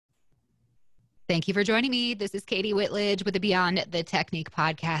Thank you for joining me. This is Katie Whitledge with the Beyond the Technique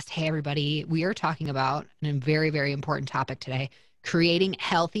podcast. Hey, everybody. We are talking about a very, very important topic today, creating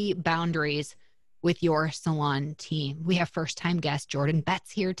healthy boundaries with your salon team. We have first-time guest Jordan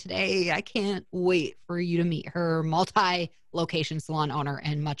Betts here today. I can't wait for you to meet her, multi-location salon owner,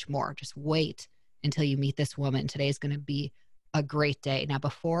 and much more. Just wait until you meet this woman. Today is going to be a great day. Now,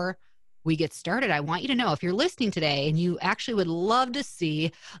 before we get started, I want you to know, if you're listening today and you actually would love to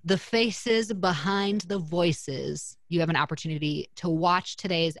see the faces behind the voices, you have an opportunity to watch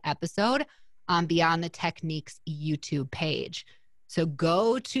today's episode on Beyond the Technique's YouTube page. So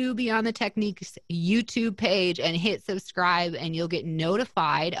go to Beyond the Technique's YouTube page and hit subscribe, and you'll get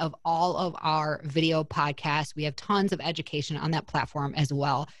notified of all of our video podcasts. We have tons of education on that platform as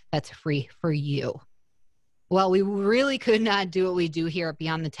well. That's free for you. Well, we really could not do what we do here at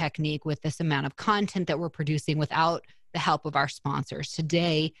Beyond the Technique with this amount of content that we're producing without the help of our sponsors.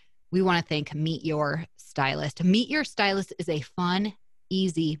 Today, we want to thank Meet Your Stylist. Meet Your Stylist is a fun,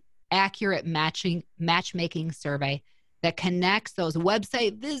 easy, accurate matchmaking survey that connects those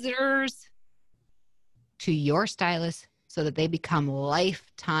website visitors to your stylist so that they become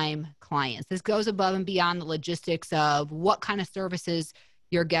lifetime clients. This goes above and beyond the logistics of what kind of services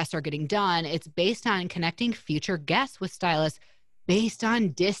your guests are getting done. It's based on connecting future guests with stylists based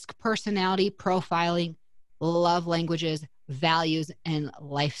on DISC personality profiling, love languages, values, and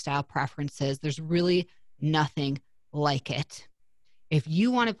lifestyle preferences. There's really nothing like it. If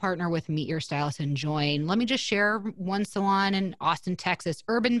you want to partner with Meet Your Stylist and join, let me just share one salon in Austin, Texas,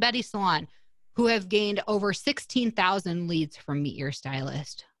 Urban Betty Salon, who have gained over 16,000 leads from Meet Your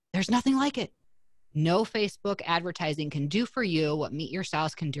Stylist. There's nothing like it. No Facebook advertising can do for you what Meet Your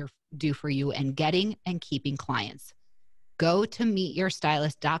Stylist can do for you in getting and keeping clients. Go to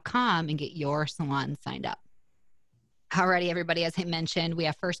meetyourstylist.com and get your salon signed up. Alrighty, everybody, as I mentioned, we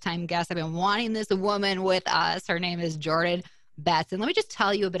have first-time guests. I've been wanting this woman with us. Her name is Jordan Betts. And let me just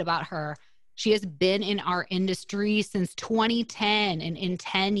tell you a bit about her. She has been in our industry since 2010, and in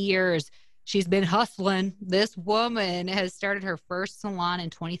 10 years, she's been hustling. This woman has started her first salon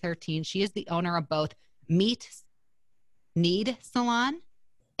in 2013. She is the owner of both Need Salon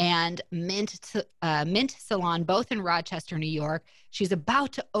and Mint Salon, both in Rochester, New York. She's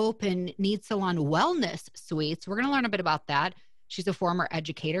about to open Need Salon Wellness Suites. We're going to learn a bit about that. She's a former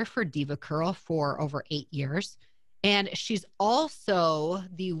educator for Diva Curl for over 8 years. And she's also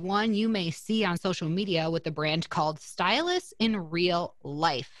the one you may see on social media with the brand called Stylists in Real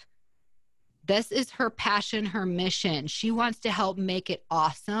Life. This is her passion, her mission. She wants to help make it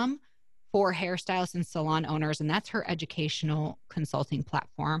awesome for hairstylists and salon owners, and that's her educational consulting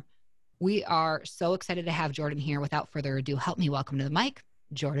platform. We are so excited to have Jordan here. Without further ado, help me welcome to the mic,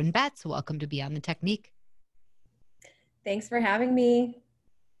 Jordan Betts. Welcome to Beyond the Technique. Thanks for having me.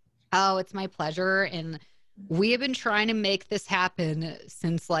 Oh, it's my pleasure. And we have been trying to make this happen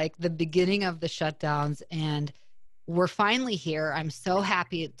since like the beginning of the shutdowns, and we're finally here. I'm so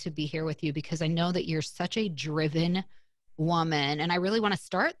happy to be here with you because I know that you're such a driven woman. And I really want to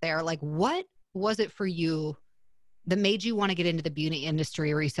start there. Like, what was it for you that made you want to get into the beauty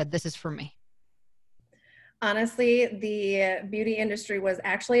industry, where you said, this is for me? Honestly, the beauty industry was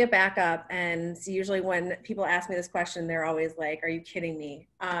actually a backup. And usually when people ask me this question, they're always like, are you kidding me?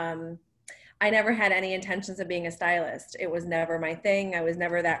 I never had any intentions of being a stylist. It was never my thing. I was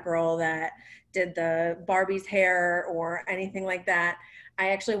never that girl that did the Barbie's hair or anything like that. I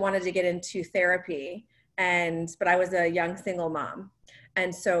actually wanted to get into therapy, but I was a young single mom.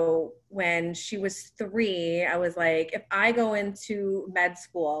 And so when she was 3, I was like, if I go into med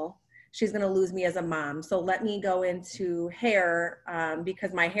school, she's going to lose me as a mom. So let me go into hair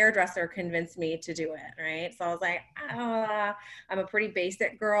because my hairdresser convinced me to do it, right? So I was like, I'm a pretty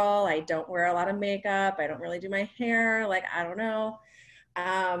basic girl. I don't wear a lot of makeup. I don't really do my hair. Like, I don't know.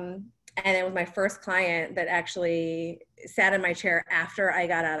 And it was my first client that actually sat in my chair after I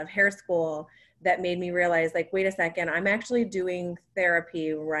got out of hair school that made me realize, like, wait a second, I'm actually doing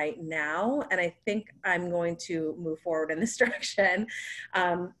therapy right now. And I think I'm going to move forward in this direction.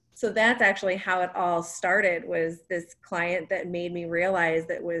 So that's actually how it all started, was this client that made me realize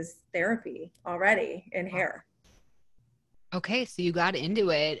that it was therapy already in hair. Okay, so you got into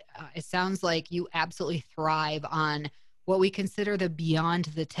it. It sounds like you absolutely thrive on what we consider the beyond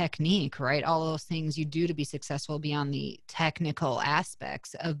the technique, right? All those things you do to be successful beyond the technical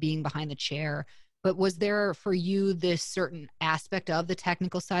aspects of being behind the chair. But was there for you this certain aspect of the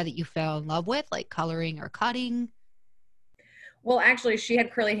technical side that you fell in love with, like coloring or cutting? Well, actually, she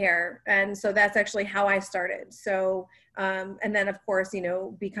had curly hair, and so that's actually how I started. So, and then of course, you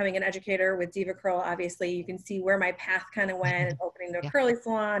know, becoming an educator with Diva Curl, obviously, you can see where my path kind of went, and opening the Yeah. curly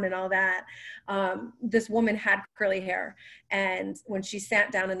salon and all that. This woman had curly hair, and when she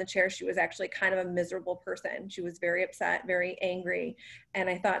sat down in the chair, she was actually kind of a miserable person. She was very upset, very angry, and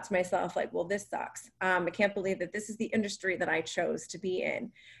I thought to myself, like, well, this sucks. I can't believe that this is the industry that I chose to be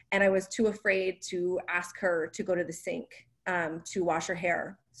in, and I was too afraid to ask her to go to the sink to wash her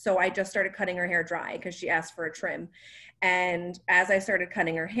hair. So I just started cutting her hair dry because she asked for a trim. And as I started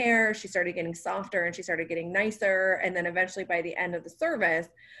cutting her hair, she started getting softer and she started getting nicer. And then eventually by the end of the service,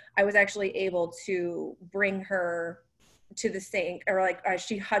 I was actually able to bring her to the sink, or like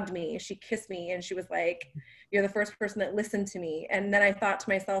she hugged me, she kissed me, and she was like, "You're the first person that listened to me." And then I thought to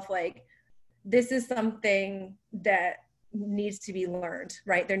myself, like, this is something that needs to be learned,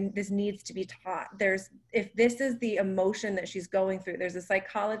 right? This needs to be taught. If this is the emotion that she's going through, there's a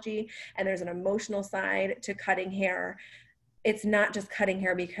psychology and there's an emotional side to cutting hair. It's not just cutting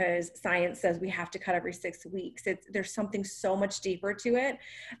hair because science says we have to cut every 6 weeks. There's something so much deeper to it.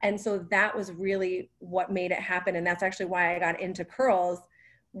 And so that was really what made it happen. And that's actually why I got into curls,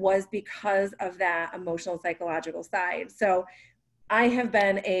 was because of that emotional psychological side. So I have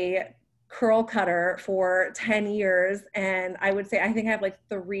been a curl cutter for 10 years, and I would say I think I have like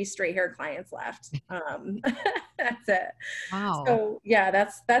 3 straight hair clients left. That's it. Wow. So yeah,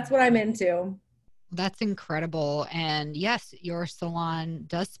 that's what I'm into. That's incredible. And yes, your salon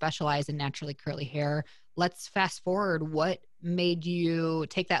does specialize in naturally curly hair. Let's fast forward. What made you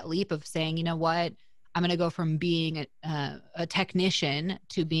take that leap of saying, you know what, I'm going to go from being a technician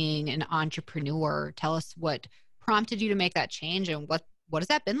to being an entrepreneur? Tell us what prompted you to make that change, and what has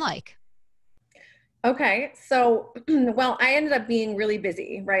that been like? Okay, so well, I ended up being really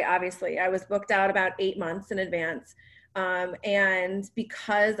busy, right? Obviously, I was booked out about 8 months in advance. And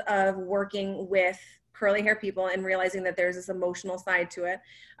because of working with curly hair people and realizing that there's this emotional side to it,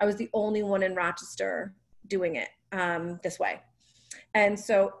 I was the only one in Rochester doing it this way. And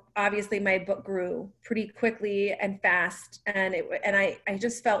so obviously my book grew pretty quickly and fast, and I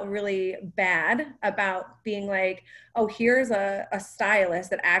just felt really bad about being like, oh, here's a stylist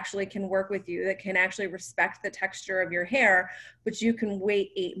that actually can work with you, that can actually respect the texture of your hair, but you can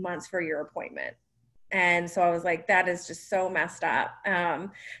wait 8 months for your appointment. And so I was like, that is just so messed up.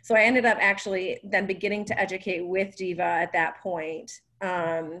 So I ended up actually then beginning to educate with Diva at that point,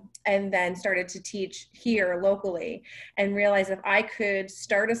 and then started to teach here locally, and realized if I could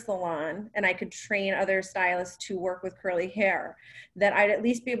start a salon and I could train other stylists to work with curly hair, that I'd at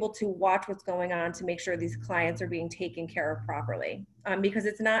least be able to watch what's going on to make sure these clients are being taken care of properly. Because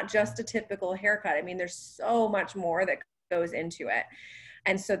it's not just a typical haircut. I mean, there's so much more that goes into it.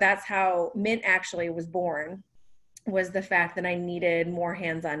 And so that's how Mint actually was born, was the fact that I needed more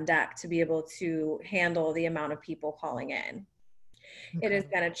hands on deck to be able to handle the amount of people calling in. It has Incredible.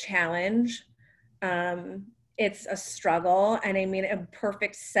 been a challenge. Um, it's a struggle. And I mean, a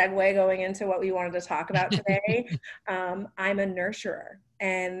perfect segue going into what we wanted to talk about today. I'm a nurturer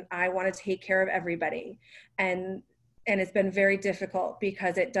and I want to take care of everybody. And it's been very difficult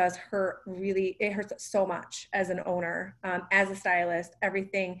because it does hurt, really, it hurts so much as an owner, as a stylist,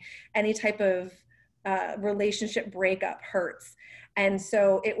 everything, any type of relationship breakup hurts. And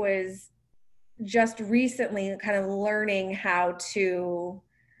so it was just recently kind of learning how to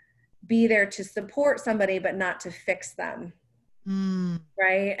be there to support somebody, but not to fix them. Mm.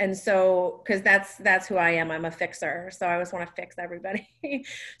 Right. And so, because that's who I am, I'm a fixer. So I always want to fix everybody.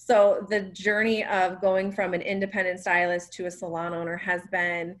 So the journey of going from an independent stylist to a salon owner has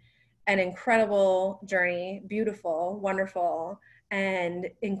been an incredible journey, beautiful, wonderful, and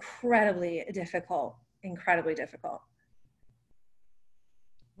incredibly difficult, incredibly difficult.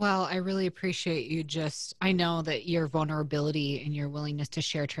 Well, I really appreciate you I know that your vulnerability and your willingness to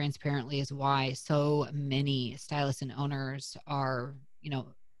share transparently is why so many stylists and owners are,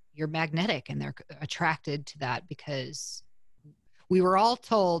 you're magnetic and they're attracted to that, because we were all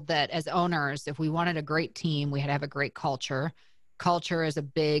told that as owners, if we wanted a great team, we had to have a great culture. Culture is a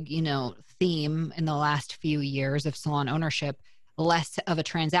big, theme in the last few years of salon ownership, less of a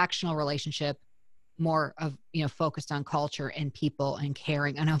transactional relationship, more of, focused on culture and people and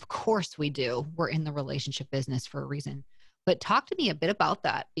caring. And of course we do. We're in the relationship business for a reason. But talk to me a bit about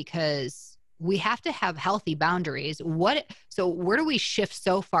that, because we have to have healthy boundaries. So where do we shift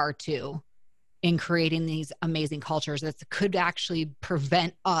so far to in creating these amazing cultures that could actually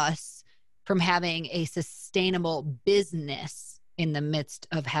prevent us from having a sustainable business in the midst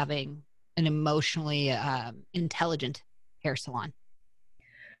of having an emotionally intelligent hair salon?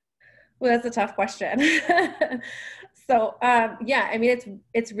 Well, that's a tough question. So yeah, I mean,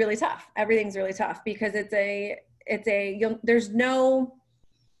 it's really tough. Everything's really tough because there's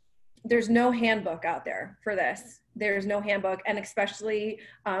no handbook out there for this. There's no handbook. And especially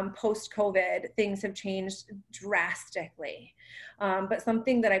post-COVID, things have changed drastically. But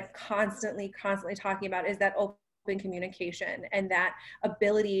something that I'm constantly talking about is that open communication and that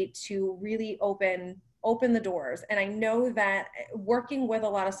ability to really open the doors. And I know that working with a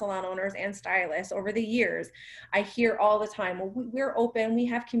lot of salon owners and stylists over the years, I hear all the time, well, we're open, we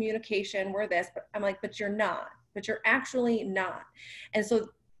have communication, we're this, but I'm like, but you're not, but you're actually not.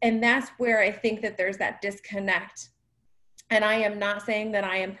 And that's where I think that there's that disconnect. And I am not saying that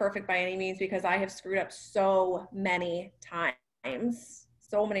I am perfect by any means, because I have screwed up so many times,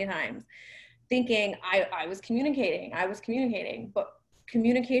 thinking I was communicating, but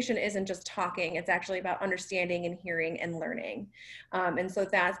communication isn't just talking. It's actually about understanding and hearing and learning. And so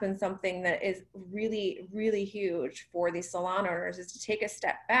that's been something that is really, really huge for these salon owners, is to take a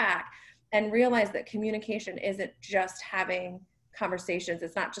step back and realize that communication isn't just having conversations.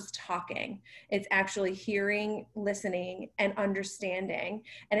 It's not just talking. It's actually hearing, listening, and understanding,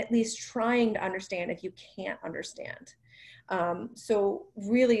 and at least trying to understand if you can't understand. So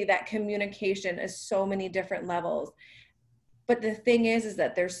really that communication is so many different levels. But the thing is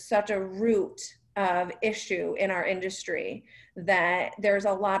that there's such a root of issue in our industry that there's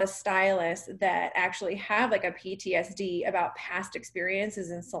a lot of stylists that actually have like a PTSD about past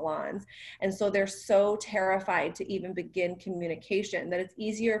experiences in salons. And so they're so terrified to even begin communication that it's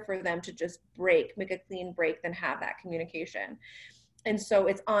easier for them to just make a clean break than have that communication. And so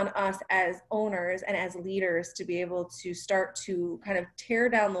it's on us as owners and as leaders to be able to start to kind of tear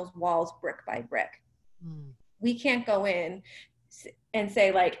down those walls brick by brick. We can't go in and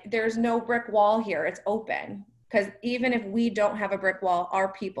say like, there's no brick wall here, it's open. Because even if we don't have a brick wall,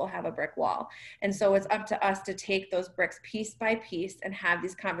 our people have a brick wall. And so it's up to us to take those bricks piece by piece and have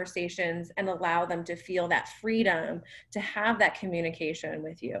these conversations and allow them to feel that freedom to have that communication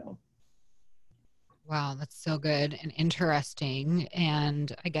with you. Wow, that's so good and interesting.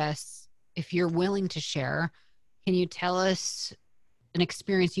 And I guess if you're willing to share, can you tell us an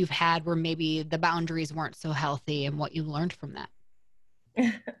experience you've had where maybe the boundaries weren't so healthy and what you learned from that?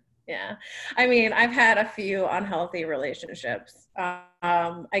 Yeah. I mean, I've had a few unhealthy relationships.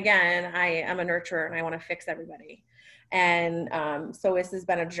 Again, I am a nurturer and I want to fix everybody. And so this has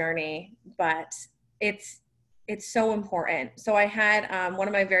been a journey, but it's so important. So I had one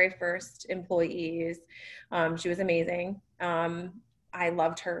of my very first employees. She was amazing. I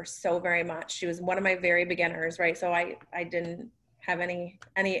loved her so very much. She was one of my very beginners, right? So I didn't have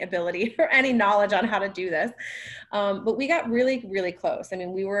any ability or any knowledge on how to do this. But we got really, really close. I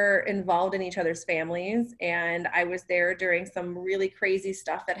mean, we were involved in each other's families, and I was there during some really crazy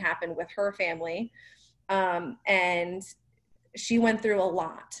stuff that happened with her family. And she went through a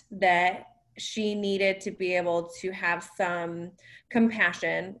lot that she needed to be able to have some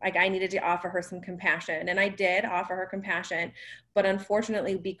compassion. Like I needed to offer her some compassion, and I did offer her compassion. But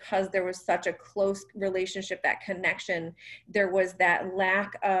unfortunately, because there was such a close relationship, that connection, there was that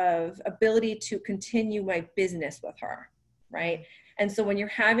lack of ability to continue my business with her, right? And so when you're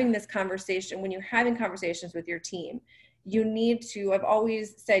having this conversation, when you're having conversations with your team, you need to, I've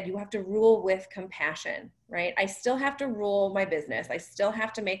always said, you have to rule with compassion, right? I still have to rule my business. I still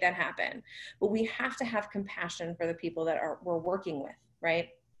have to make that happen, but we have to have compassion for the people that we're working with, right?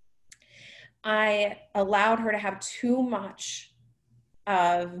 I allowed her to have too much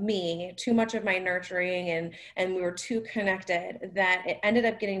of me, too much of my nurturing, and we were too connected, that it ended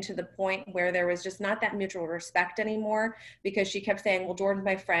up getting to the point where there was just not that mutual respect anymore, because she kept saying, well, Jordan's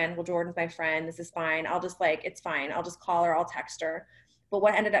my friend, this is fine, it's fine, I'll just call her, I'll text her. But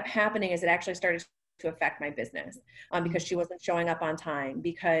what ended up happening is it actually started to affect my business, because she wasn't showing up on time,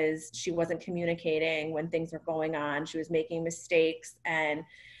 because she wasn't communicating when things were going on, she was making mistakes.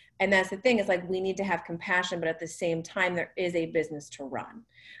 And that's the thing, is like, we need to have compassion, but at the same time, there is a business to run.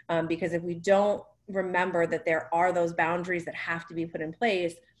 Because if we don't remember that there are those boundaries that have to be put in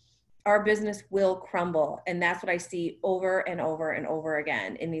place, our business will crumble. And that's what I see over and over and over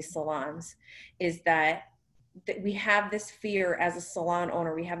again in these salons, is that we have this fear as a salon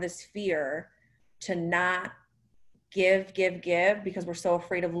owner, we have this fear to not give because we're so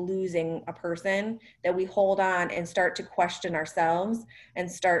afraid of losing a person, that we hold on and start to question ourselves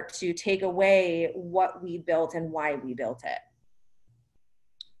and start to take away what we built and why we built it.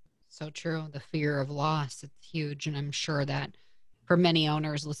 So true. The fear of loss, it's huge. And I'm sure that for many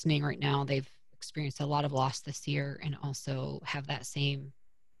owners listening right now, they've experienced a lot of loss this year and also have that same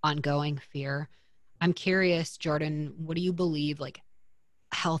ongoing fear. I'm curious, Jordan, what do you believe like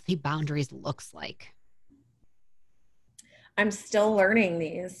healthy boundaries looks like? I'm still learning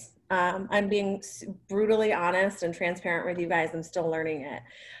these. I'm being brutally honest and transparent with you guys. I'm still learning it.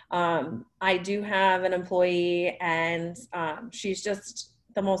 I do have an employee, and she's just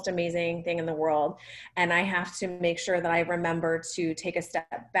the most amazing thing in the world. And I have to make sure that I remember to take a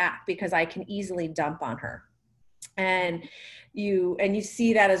step back, because I can easily dump on her. And you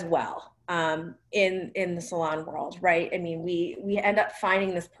see that as well, in the salon world, right? I mean, we end up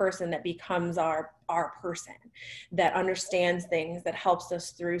finding this person that becomes our person, that understands things, that helps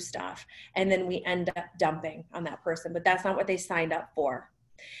us through stuff, and then we end up dumping on that person, but that's not what they signed up for.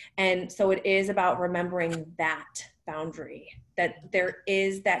 And so it is about remembering that boundary, that there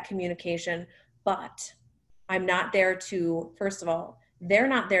is that communication, but I'm not there to, first of all, they're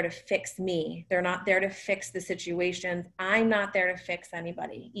not there to fix me. They're not there to fix the situations. I'm not there to fix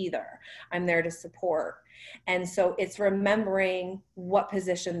anybody either. I'm there to support. And so it's remembering what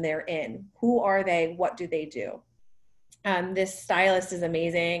position they're in. Who are they? What do they do? This stylist is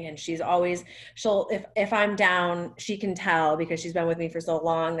amazing, and she'll if I'm down, she can tell, because she's been with me for so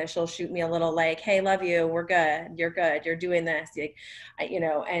long, that she'll shoot me a little like, hey, love you, we're good, you're doing this, like,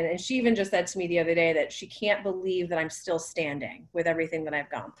 and she even just said to me the other day that she can't believe that I'm still standing with everything that I've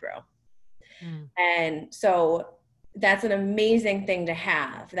gone through. And so that's an amazing thing to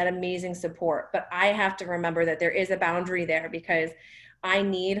have, that amazing support. But I have to remember that there is a boundary there, because I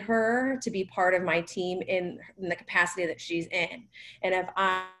need her to be part of my team in the capacity that she's in. And if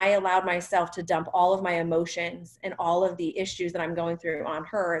I allowed myself to dump all of my emotions and all of the issues that I'm going through on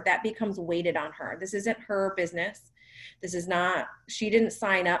her, that becomes weighted on her. This isn't her business. This is not, she didn't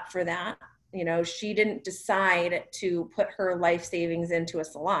sign up for that. She didn't decide to put her life savings into a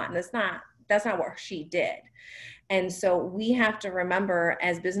salon. That's not what she did. And so we have to remember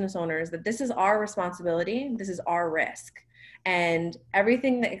as business owners that this is our responsibility. This is our risk. And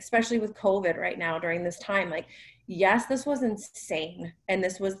everything that, especially with COVID right now during this time, like, yes, this was insane. And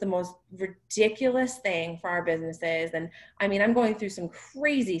this was the most ridiculous thing for our businesses. And I mean, I'm going through some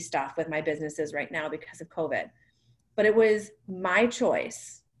crazy stuff with my businesses right now because of COVID. But it was my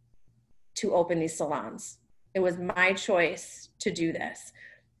choice to open these salons. It was my choice to do this.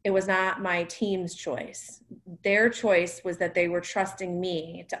 It was not my team's choice. Their choice was that they were trusting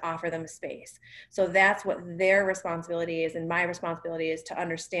me to offer them a space. So that's what their responsibility is. And my responsibility is to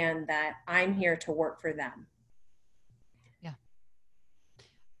understand that I'm here to work for them. Yeah.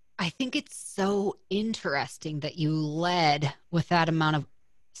 I think it's so interesting that you led with that amount of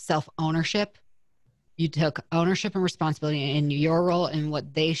self-ownership. You took ownership and responsibility in your role, and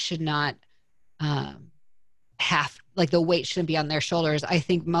what they should not have, like, the weight shouldn't be on their shoulders. I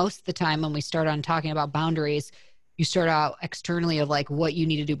think most of the time when we start on talking about boundaries, you start out externally of like what you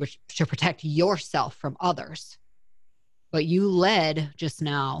need to do to protect yourself from others. But you led just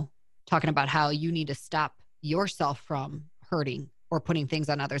now talking about how you need to stop yourself from hurting or putting things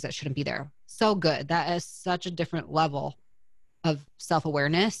on others that shouldn't be there. So good. That is such a different level of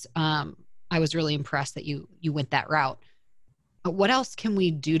self-awareness. I was really impressed that you went that route. But what else can we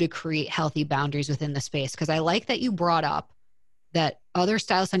do to create healthy boundaries within the space? Because I like that you brought up that other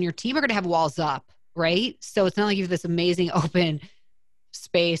stylists on your team are going to have walls up, right? So it's not like you have this amazing open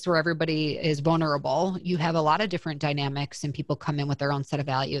space where everybody is vulnerable. You have a lot of different dynamics, and people come in with their own set of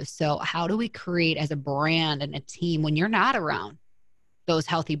values. So how do we create, as a brand and a team, when you're not around, those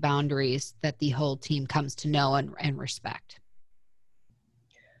healthy boundaries that the whole team comes to know and respect?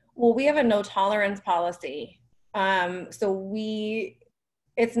 Well, we have a no tolerance policy. So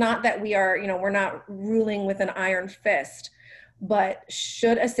it's not that we are, we're not ruling with an iron fist, but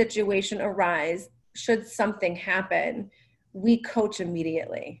should a situation arise, should something happen, we coach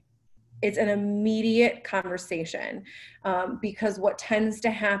immediately. It's an immediate conversation, because what tends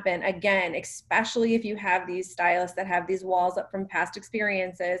to happen, again, especially if you have these stylists that have these walls up from past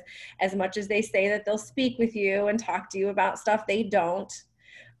experiences, as much as they say that they'll speak with you and talk to you about stuff, they don't.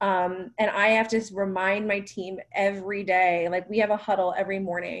 And I have to remind my team every day, like we have a huddle every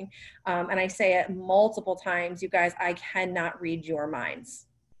morning. And I say it multiple times, you guys, I cannot read your minds.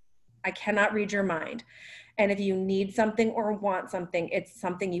 I cannot read your mind. And if you need something or want something, it's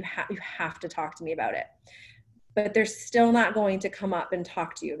something you have to talk to me about it. But they're still not going to come up and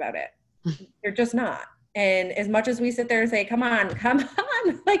talk to you about it. They're just not. And as much as we sit there and say, come on,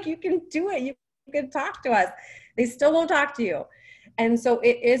 like you can do it. You can talk to us. They still won't talk to you. And so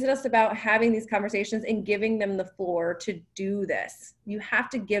it is just about having these conversations and giving them the floor to do this. You have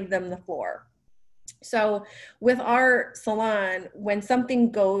to give them the floor. So with our salon, when something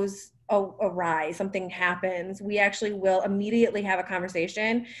goes awry, something happens, we actually will immediately have a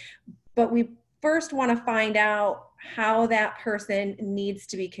conversation, but we first want to find out how that person needs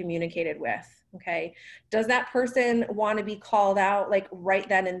to be communicated with. Okay. Does that person want to be called out like right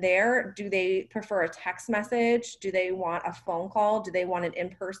then and there? Do they prefer a text message? Do they want a phone call? Do they want an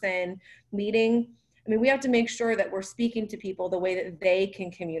in-person meeting? I mean, we have to make sure that we're speaking to people the way that they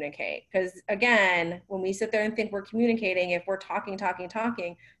can communicate. Because again, when we sit there and think we're communicating, if we're talking,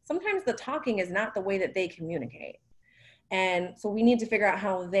 sometimes the talking is not the way that they communicate. And so we need to figure out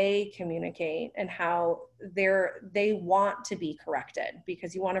how they communicate and how they want to be corrected,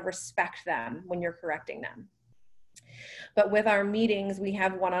 because you want to respect them when you're correcting them. But with our meetings, we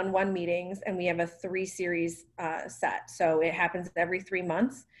have one-on-one meetings, and we have a 3-series set. So it happens every 3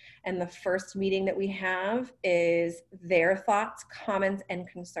 months. And the first meeting that we have is their thoughts, comments, and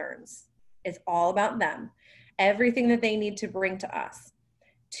concerns. It's all about them. Everything that they need to bring to us.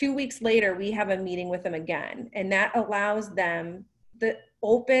 2 weeks later, we have a meeting with them again, and that allows them the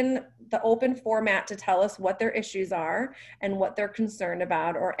open format to tell us what their issues are and what they're concerned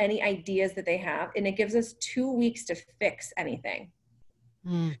about, or any ideas that they have. And it gives us 2 weeks to fix anything.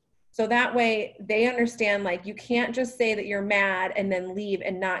 So that way they understand, like, you can't just say that you're mad and then leave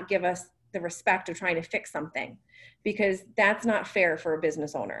and not give us the respect of trying to fix something, because that's not fair for a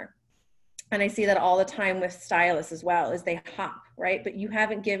business owner. And I see that all the time with stylists as well, is they hop, right? But you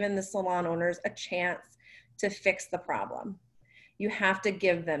haven't given the salon owners a chance to fix the problem. You have to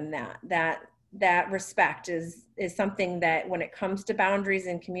give them that respect is something that, when it comes to boundaries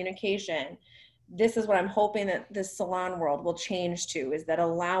and communication, this is what I'm hoping that this salon world will change to, is that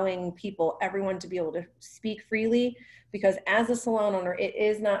allowing people, everyone, to be able to speak freely. Because as a salon owner, it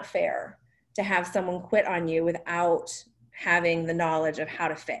is not fair to have someone quit on you without having the knowledge of how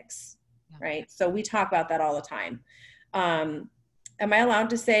to fix. Right? So we talk about that all the time. Am I allowed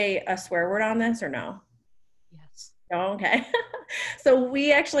to say a swear word on this or no? Yes. Oh, okay. So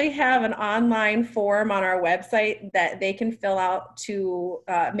we actually have an online form on our website that they can fill out to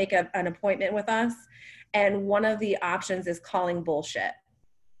make an appointment with us. And one of the options is calling bullshit.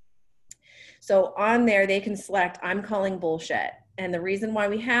 So on there, they can select, I'm calling bullshit. And the reason why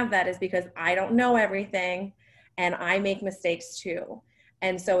we have that is because I don't know everything, and I make mistakes too.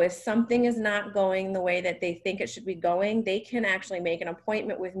 And so if something is not going the way that they think it should be going, they can actually make an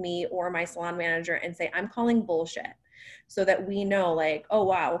appointment with me or my salon manager and say, I'm calling bullshit, so that we know, like, oh,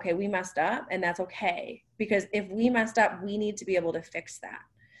 wow, okay, we messed up, and that's okay. Because if we messed up, we need to be able to fix that.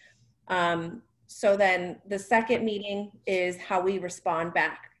 So then the second meeting is how we respond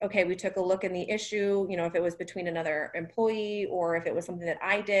back. Okay, we took a look in the issue, if it was between another employee, or if it was something that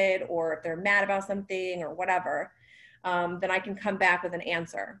I did, or if they're mad about something or whatever. Then I can come back with an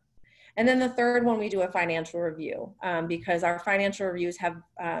answer. And then the third one, we do a financial review, because our financial reviews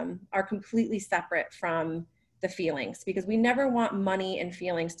are completely separate from the feelings, because we never want money and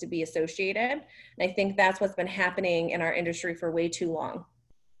feelings to be associated. And I think that's what's been happening in our industry for way too long,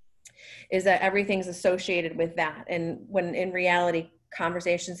 is that everything's associated with that. And when in reality,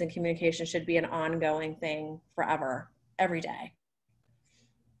 conversations and communication should be an ongoing thing forever, every day.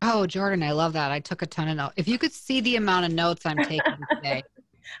 Oh, Jordan, I love that. I took a ton of notes. If you could see the amount of notes I'm taking today.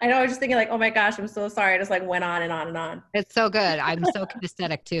 I know, I was just thinking, like, oh my gosh, I'm so sorry. I just like went on and on and on. It's so good. I'm so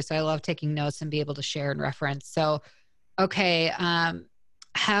kinesthetic too. So I love taking notes and be able to share and reference. So, okay.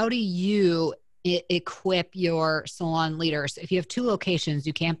 How do you equip your salon leaders? If you have 2 locations,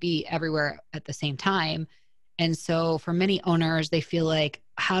 you can't be everywhere at the same time. And so for many owners, they feel like,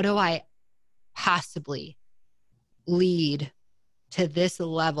 how do I possibly lead to this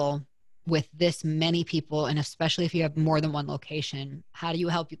level with this many people? And especially if you have more than one location, how do you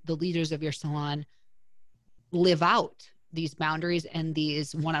help the leaders of your salon live out these boundaries and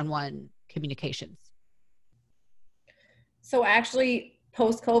these one-on-one communications? So actually,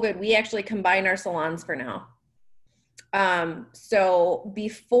 post-COVID, we actually combine our salons for now. So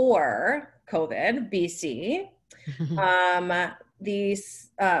before COVID, BC,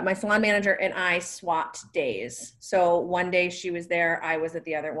 my salon manager and I swapped days. So one day she was there, I was at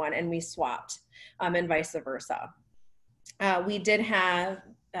the other one, and we swapped, and vice versa. We did have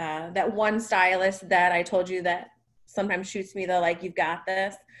that one stylist that I told you that sometimes shoots me the, like, you've got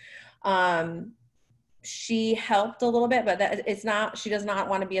this. She helped a little bit, but she does not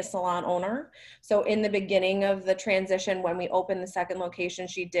want to be a salon owner. So in the beginning of the transition, when we opened the second location,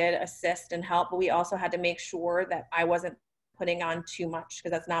 she did assist and help, but we also had to make sure that I wasn't putting on too much,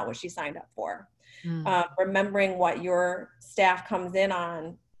 because that's not what she signed up for. Remembering what your staff comes in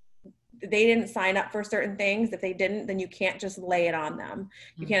on. They didn't sign up for certain things. If they didn't, then you can't just lay it on them.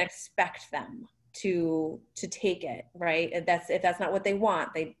 You can't expect them to take it, right? If that's not what they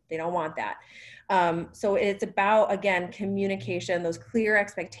want, they don't want that. So it's about, again, communication, those clear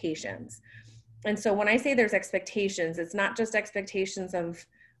expectations. And so when I say there's expectations, it's not just expectations of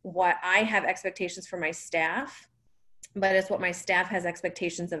what I have expectations for my staff, but it's what my staff has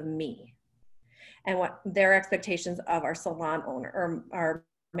expectations of me and what their expectations of our salon owner or our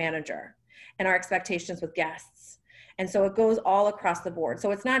manager and our expectations with guests. And so it goes all across the board.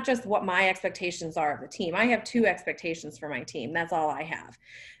 So it's not just what my expectations are of the team. I have 2 expectations for my team. That's all I have.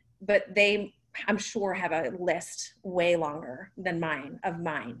 But they, I'm sure, have a list way longer than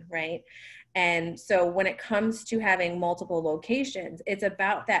mine, right? And so when it comes to having multiple locations, it's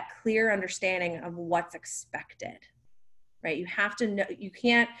about that clear understanding of what's expected, right? You have to know, you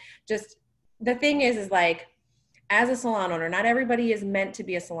can't just, the thing is like, as a salon owner, not everybody is meant to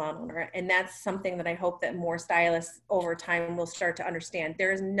be a salon owner. And that's something that I hope that more stylists over time will start to understand.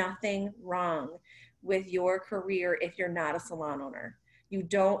 There is nothing wrong with your career if you're not a salon owner. You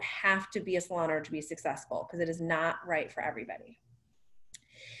don't have to be a salon owner to be successful, because it is not right for everybody.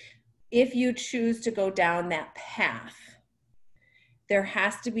 If you choose to go down that path, there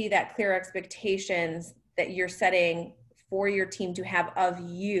has to be that clear expectations that you're setting for your team to have of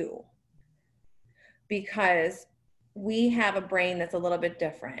you, because we have a brain that's a little bit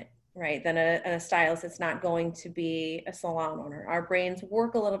different, right, than a stylist. It's not going to be a salon owner. Our brains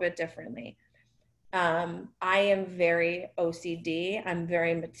work a little bit differently. I am very OCD. I'm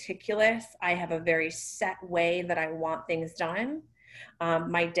very meticulous. I have a very set way that I want things done.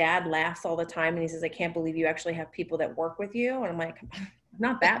 My dad laughs all the time and he says, I can't believe you actually have people that work with you. And I'm like, I'm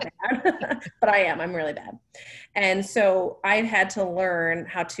not that bad, but I am. I'm really bad. And so I've had to learn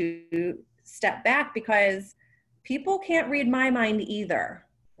how to step back, because people can't read my mind either,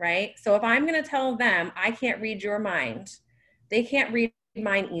 right? So if I'm going to tell them I can't read your mind, they can't read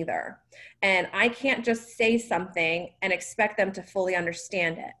mine either. And I can't just say something and expect them to fully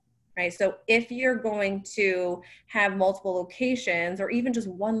understand it, right? So if you're going to have multiple locations, or even just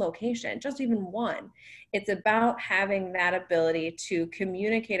one location, just even one, it's about having that ability to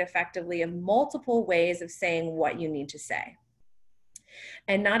communicate effectively in multiple ways of saying what you need to say,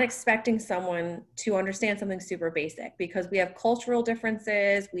 and not expecting someone to understand something super basic, because we have cultural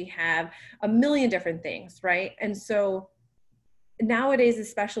differences, we have a million different things, right? And so nowadays,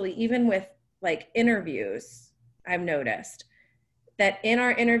 especially even with like interviews, I've noticed that in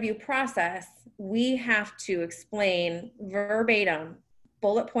our interview process, we have to explain verbatim,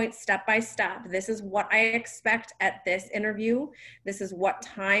 bullet points, step by step. This is what I expect at this interview. This is what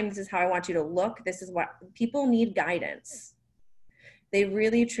time, this is how I want you to look. This is what people need guidance. They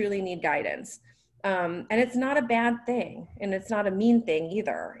really, truly need guidance. And it's not a bad thing, and it's not a mean thing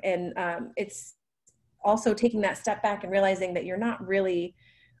either. And it's also taking that step back and realizing that you're not really,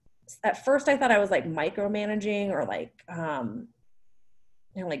 at first I thought I was like micromanaging, or like,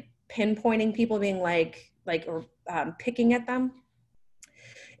 like pinpointing people, being like or picking at them.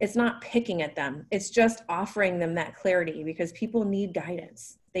 It's not picking at them. It's just offering them that clarity, because people need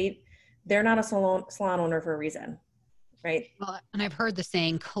guidance. They're not a salon owner for a reason. Right. Well, and I've heard the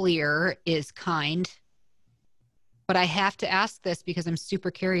saying, clear is kind. But I have to ask this because I'm super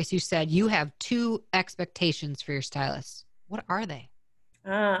curious. You said you have 2 expectations for your stylists. What are they?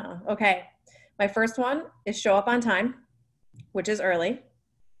 Okay. My first one is show up on time, which is early.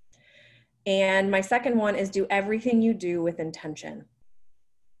 And my second one is do everything you do with intention.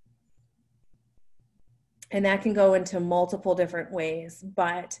 And that can go into multiple different ways,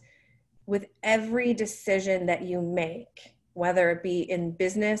 but with every decision that you make, whether it be in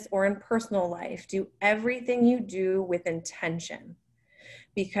business or in personal life, do everything you do with intention.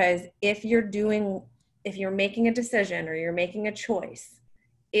 Because if you're making a decision or you're making a choice,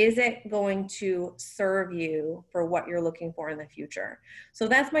 is it going to serve you for what you're looking for in the future? So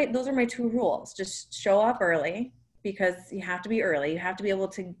those are my 2 rules. Just show up early, because you have to be early. You have to be able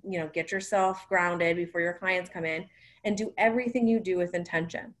to, get yourself grounded before your clients come in, and do everything you do with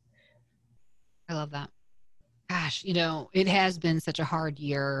intention. I love that. Gosh, it has been such a hard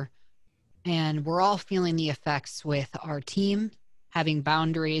year, and we're all feeling the effects with our team having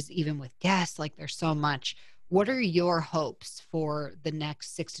boundaries, even with guests. Like, there's so much. What are your hopes for the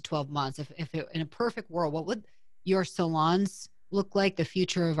next 6 to 12 months? In a perfect world, what would your salons look like? The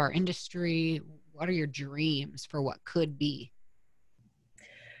future of our industry? What are your dreams for what could be?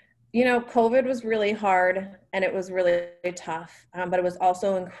 COVID was really hard, and it was really tough, but it was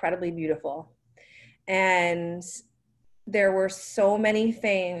also incredibly beautiful. And there were so many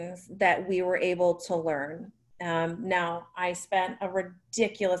things that we were able to learn. Now, I spent a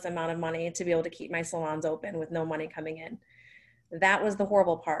ridiculous amount of money to be able to keep my salons open with no money coming in. That was the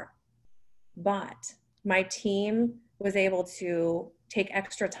horrible part. But my team was able to take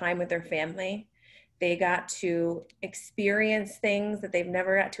extra time with their family, They got to experience things that they've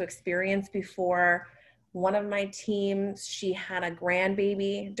never got to experience before. One of my teams, she had a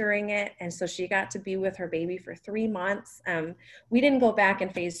grandbaby during it. And so she got to be with her baby for 3 months. We didn't go back in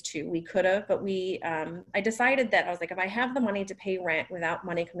phase 2. We could have, but I decided that I was like, if I have the money to pay rent without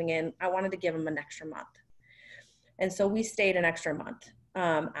money coming in, I wanted to give them an extra month. And so we stayed an extra month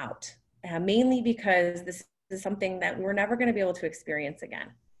out, mainly because this is something that we're never going to be able to experience again,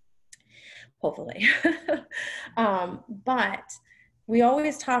 hopefully. But we've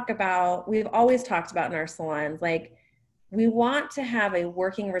always talked about in our salons, like, we want to have a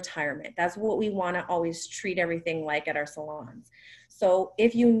working retirement. That's what we want to always treat everything like at our salons. So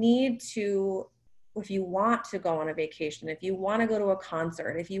if you want to go on a vacation, if you want to go to a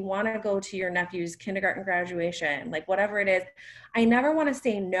concert, if you want to go to your nephew's kindergarten graduation, like whatever it is, I never want to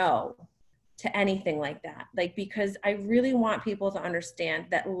say no to anything like that. Like, because I really want people to understand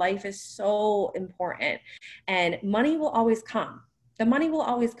that life is so important and money will always come. The money will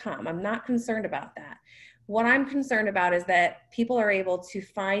always come. I'm not concerned about that. What I'm concerned about is that people are able to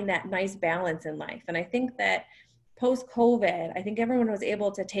find that nice balance in life. And I think that post-COVID, I think everyone was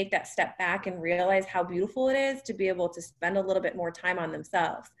able to take that step back and realize how beautiful it is to be able to spend a little bit more time on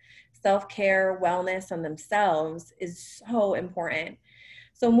themselves. Self-care, wellness on themselves is so important.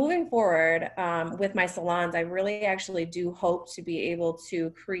 So moving forward with my salons, I really actually do hope to be able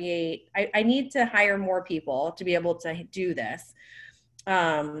to create, I need to hire more people to be able to do this.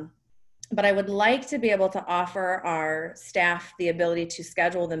 But I would like to be able to offer our staff the ability to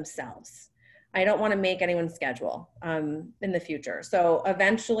schedule themselves. I don't want to make anyone's schedule in the future. So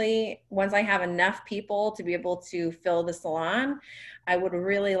eventually, once I have enough people to be able to fill the salon, I would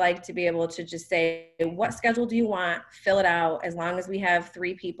really like to be able to just say, what schedule do you want? Fill it out. As long as we have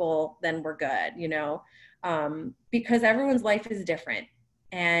 3 people, then we're good, because everyone's life is different.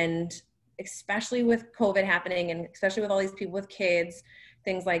 And especially with COVID happening, and especially with all these people with kids,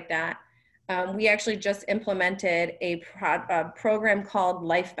 things like that. We actually just implemented a program called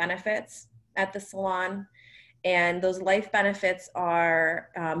Life Benefits at the salon. And those life benefits are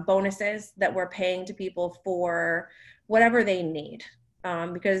bonuses that we're paying to people for whatever they need.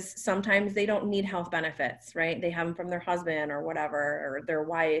 Because sometimes they don't need health benefits, right? They have them from their husband or whatever, or their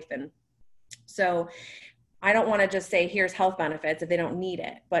wife. And so I don't want to just say, here's health benefits if they don't need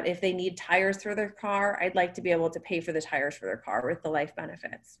it. But if they need tires for their car, I'd like to be able to pay for the tires for their car with the life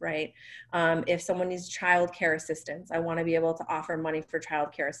benefits, right? If someone needs childcare assistance, I want to be able to offer money for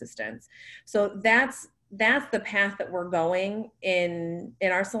childcare assistance. So that's the path that we're going in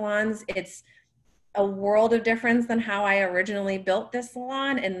our salons. It's a world of difference than how I originally built this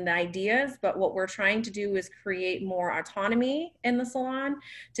salon and the ideas, but what we're trying to do is create more autonomy in the salon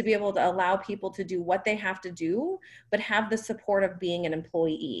to be able to allow people to do what they have to do, but have the support of being an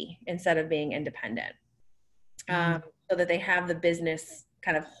employee instead of being independent. So that they have the business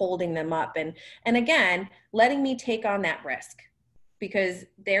kind of holding them up and again, letting me take on that risk, because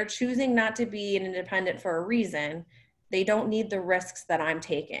they're choosing not to be an independent for a reason. They don't need the risks that I'm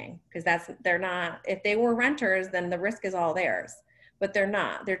taking, because they're not, if they were renters, then the risk is all theirs, but they're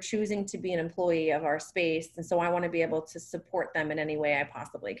not. They're choosing to be an employee of our space. And so I want to be able to support them in any way I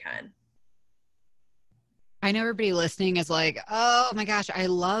possibly can. I know everybody listening is like, oh my gosh, I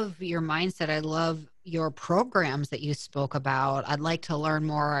love your mindset. I love your programs that you spoke about. I'd like to learn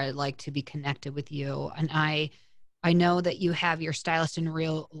more. I'd like to be connected with you. And I know that you have your Stylist in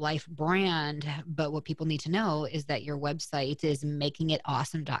Real Life brand, but what people need to know is that your website is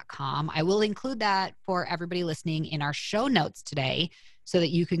makingitawesome.com. I will include that for everybody listening in our show notes today so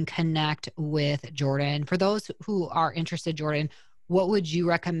that you can connect with Jordan. For those who are interested, Jordan, what would you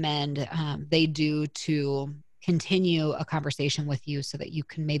recommend they do to continue a conversation with you so that you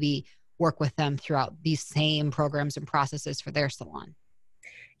can maybe work with them throughout these same programs and processes for their salon?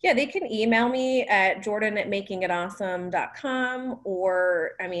 Yeah, they can email me at jordan@makingitawesome.com,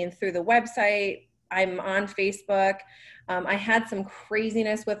 or through the website. I'm on Facebook. I had some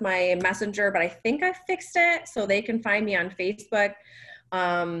craziness with my messenger, but I think I fixed it, so they can find me on Facebook.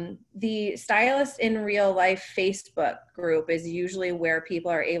 The Stylist in Real Life Facebook group is usually where people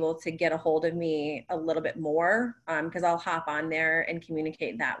are able to get a hold of me a little bit more, because I'll hop on there and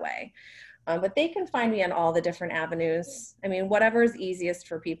communicate that way. But they can find me on all the different avenues. Whatever is easiest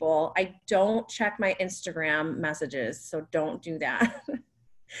for people. I don't check my Instagram messages, so don't do that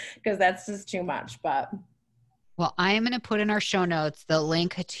because that's just too much. But well, I am going to put in our show notes the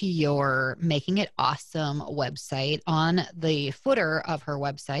link to your Making It Awesome website. On the footer of her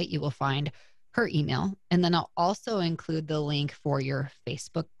website, you will find her email. And then I'll also include the link for your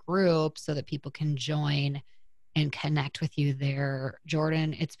Facebook group so that people can join and connect with you there.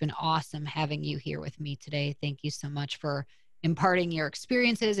 Jordan, it's been awesome having you here with me today. Thank you so much for imparting your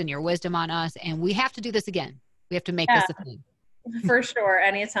experiences and your wisdom on us. And we have to do this again. We have to make Yeah, this a thing. for sure.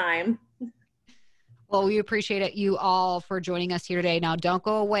 Anytime. Well, we appreciate it, you all, for joining us here today. Now, don't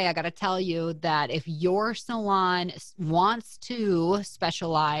go away. I got to tell you that if your salon wants to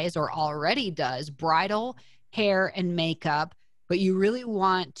specialize or already does bridal hair and makeup, but you really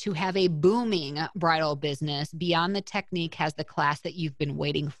want to have a booming bridal business, Beyond the Technique has the class that you've been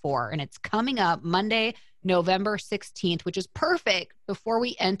waiting for. And it's coming up Monday, November 16th, which is perfect before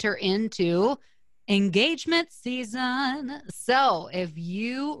we enter into engagement season. So if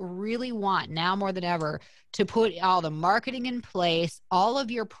you really want now more than ever to put all the marketing in place, all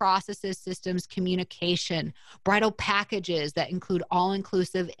of your processes, systems, communication, bridal packages that include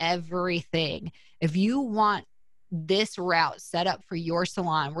all-inclusive everything, if you want this route set up for your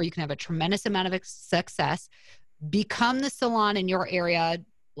salon where you can have a tremendous amount of success, become the salon in your area,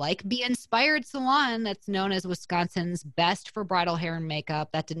 like Be Inspired Salon, that's known as Wisconsin's best for bridal hair and makeup.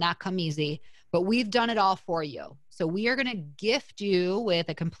 That did not come easy, but we've done it all for you. So we are going to gift you with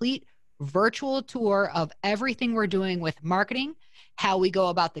a complete virtual tour of everything we're doing with marketing, how we go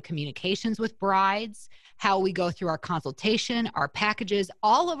about the communications with brides, how we go through our consultation, our packages,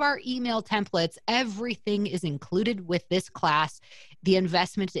 all of our email templates. Everything is included with this class. The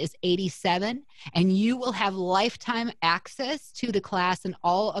investment is $87, and you will have lifetime access to the class and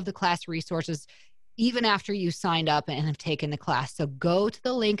all of the class resources even after you signed up and have taken the class. So go to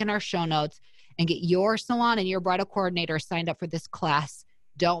the link in our show notes and get your salon and your bridal coordinator signed up for this class.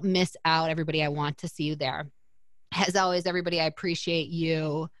 Don't miss out, everybody. I want to see you there. As always, everybody, I appreciate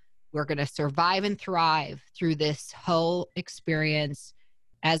you. We're going to survive and thrive through this whole experience.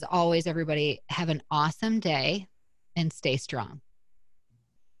 As always, everybody, have an awesome day and stay strong.